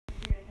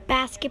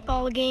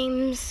basketball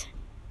games.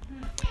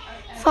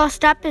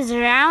 First up is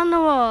Around the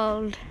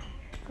World.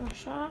 Go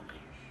shot.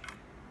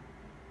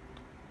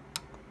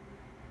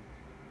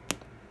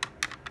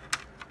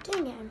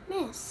 Dang it, I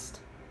missed.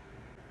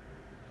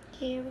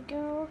 Here we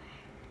go.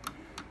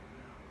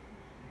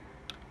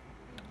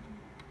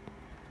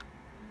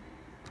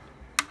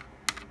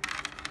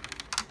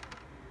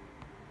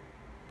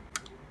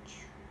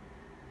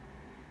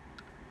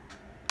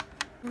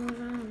 Hold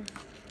on.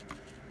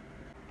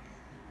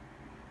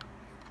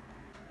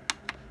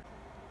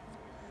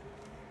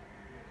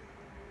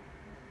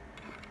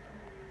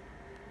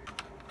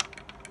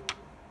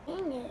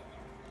 Dang it.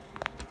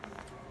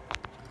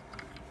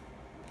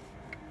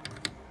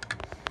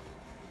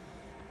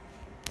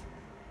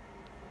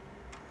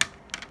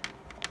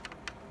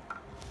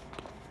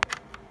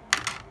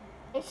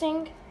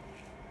 Icing?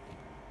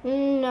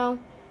 No.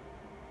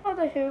 Oh,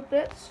 the hoop,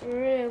 that's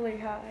really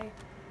high.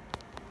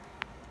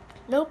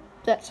 Nope,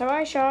 that's how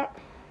I shot.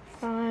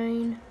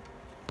 Fine.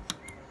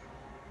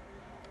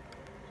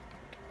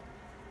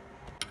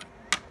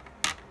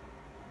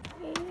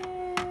 Yeah,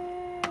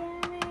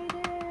 I made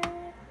it.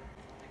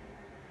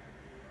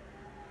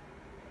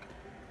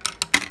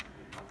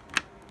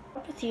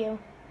 Up with you.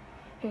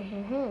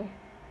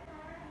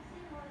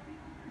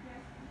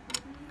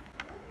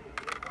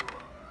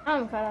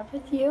 I'm caught up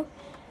with you.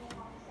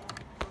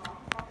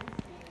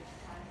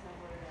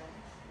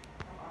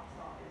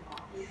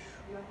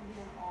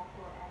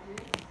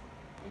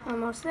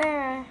 Almost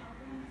there.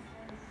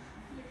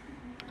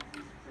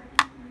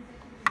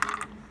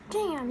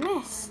 Dang, I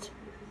missed.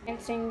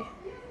 Dancing.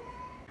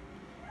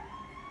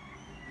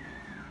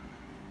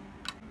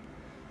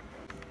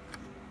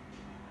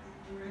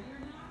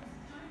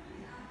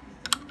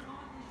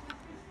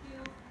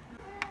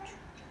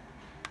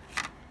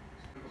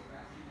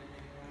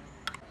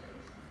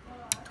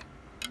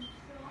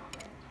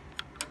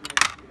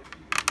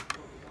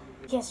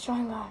 Get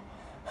stronger.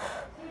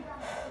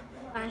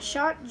 Last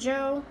shot,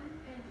 Joe.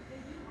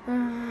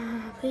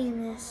 Please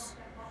miss.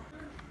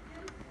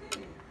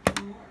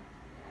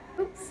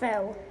 Oop,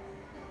 fell.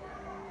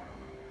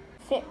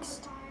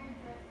 Fixed.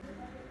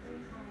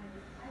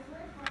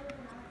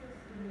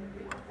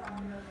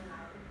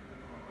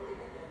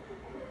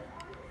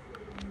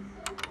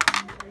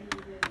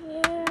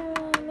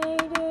 Yeah,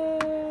 made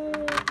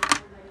it.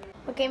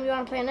 What game do you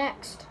want to play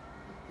next?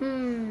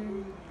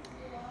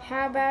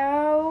 How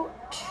about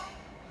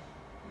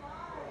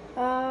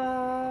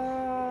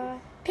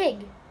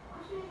Pig?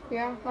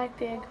 Yeah, like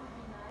Pig.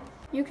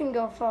 You can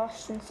go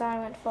first since I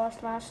went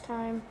first last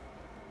time.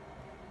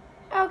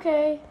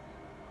 Okay.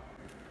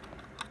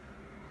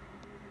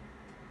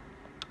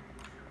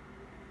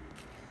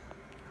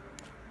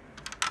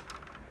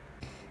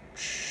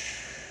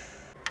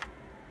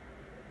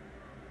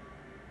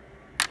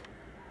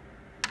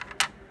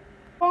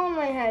 Ball on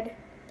my head.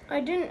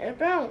 I didn't, it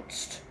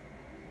bounced.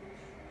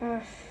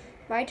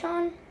 Right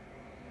on?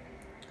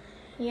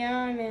 Yeah,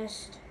 I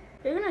missed.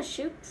 You're gonna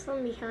shoot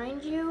from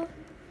behind you?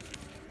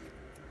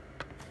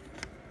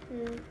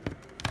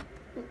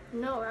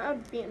 No, that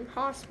would be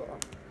impossible.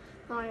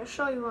 I'll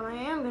show you what I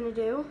am gonna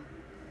do.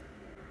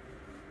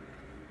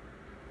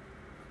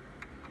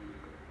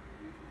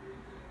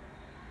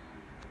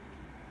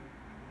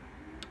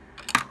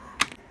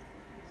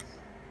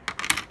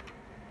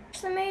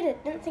 I made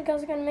it. Didn't think I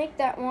was gonna make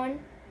that one.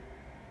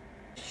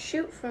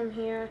 Shoot from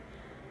here.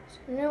 So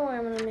now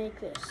I'm gonna make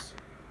this.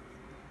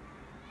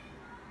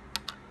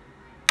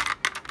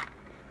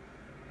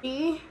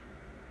 See?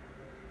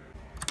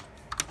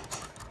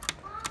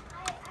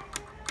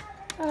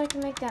 Oh, I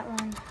can make that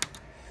one.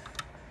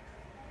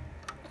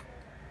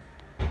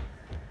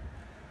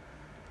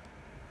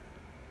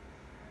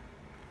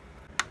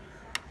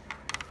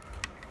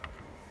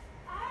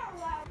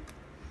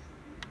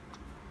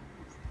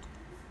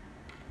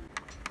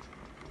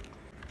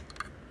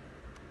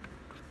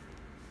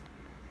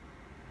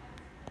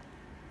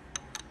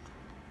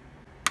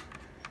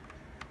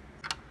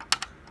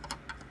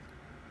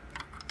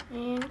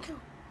 And go.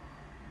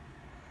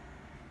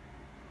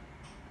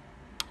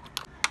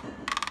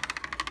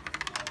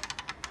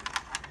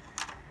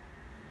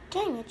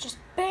 Dang it, just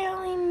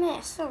barely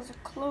missed. That was a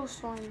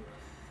close one.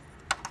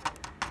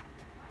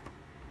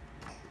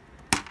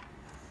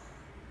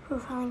 Ooh,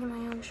 finally get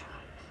my own shot.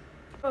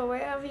 Oh,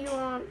 wherever you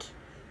want.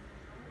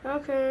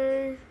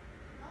 Okay.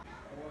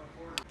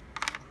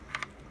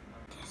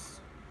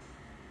 This.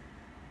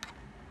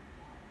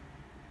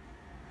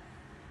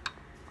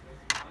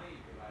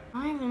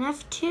 I have an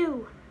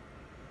F2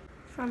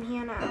 from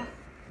here now.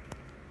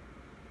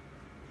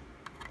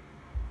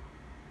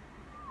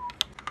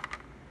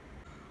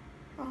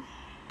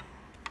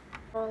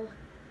 Oh.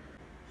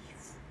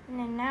 And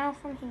then now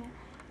from here.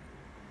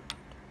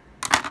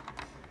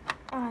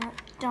 Oh, that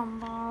dumb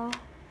ball.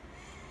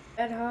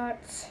 Red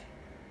hurts.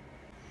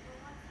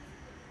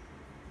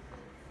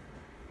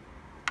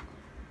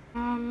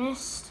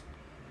 Missed.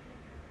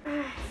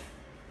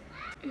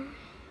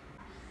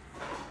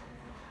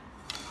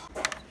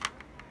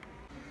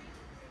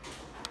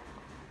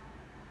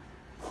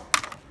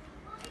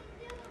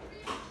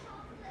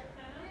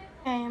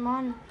 Okay, I'm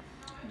on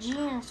G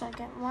in a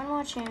second. One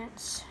more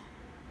chance.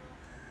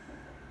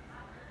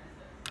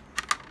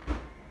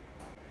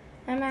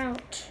 I'm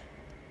out.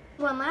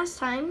 One last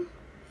time.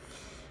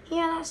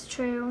 Yeah, that's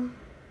true.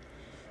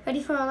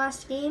 Ready for our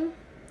last game?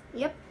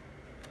 Yep.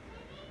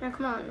 Now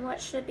come on,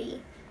 what should it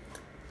be?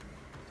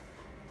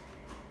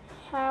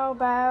 How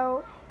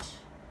about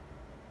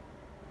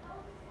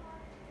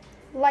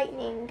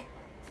lightning?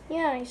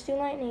 Yeah, let's do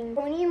lightning.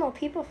 But we need more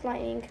people for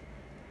lightning.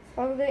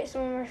 I'll go get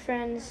some of our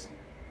friends.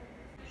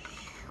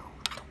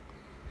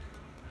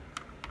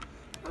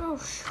 Oh,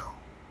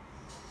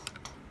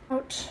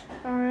 out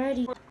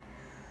already.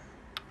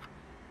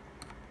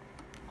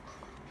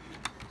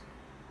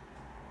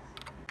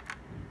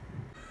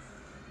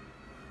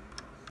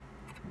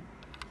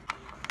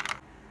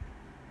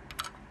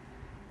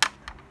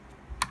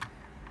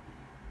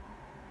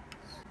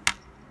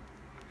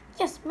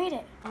 Yes, made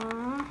it.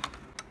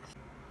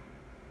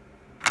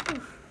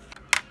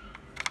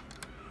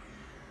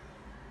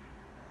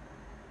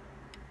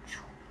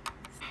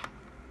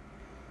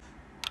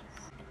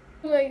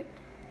 Wait,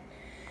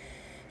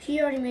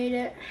 he already made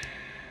it.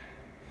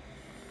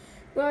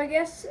 Well, I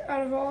guess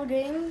out of all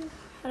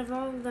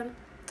the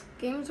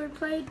games we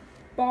played,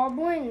 Bob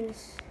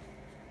wins.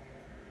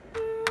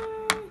 I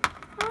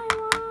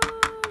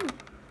won.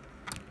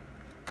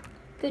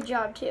 Good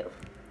job too.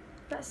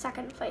 Got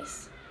second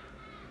place.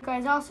 You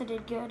guys also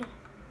did good.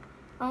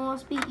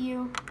 Almost beat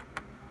you.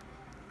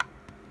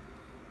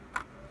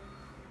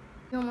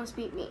 You almost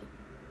beat me.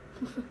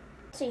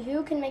 Let's see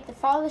who can make the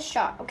farthest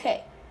shot.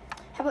 Okay.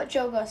 How about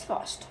Joe goes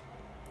first?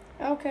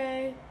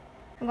 Okay.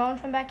 I'm going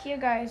from back here,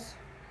 guys.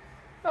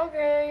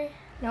 Okay.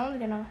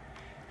 No,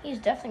 he's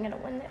definitely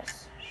gonna win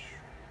this.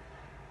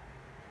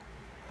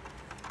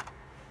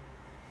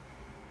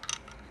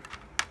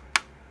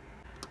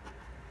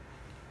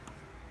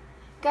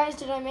 Guys,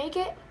 did I make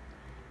it?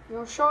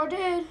 You sure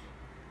did.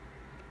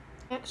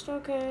 Next,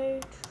 okay.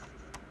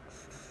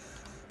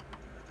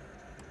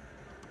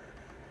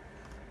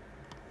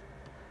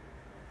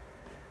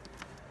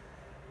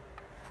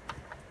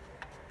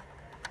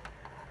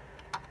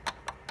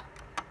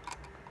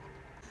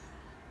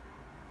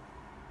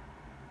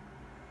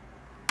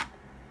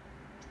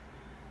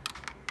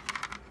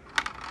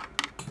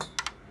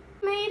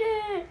 Made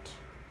it!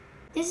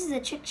 This is a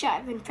trick shot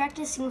I've been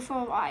practicing for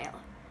a while.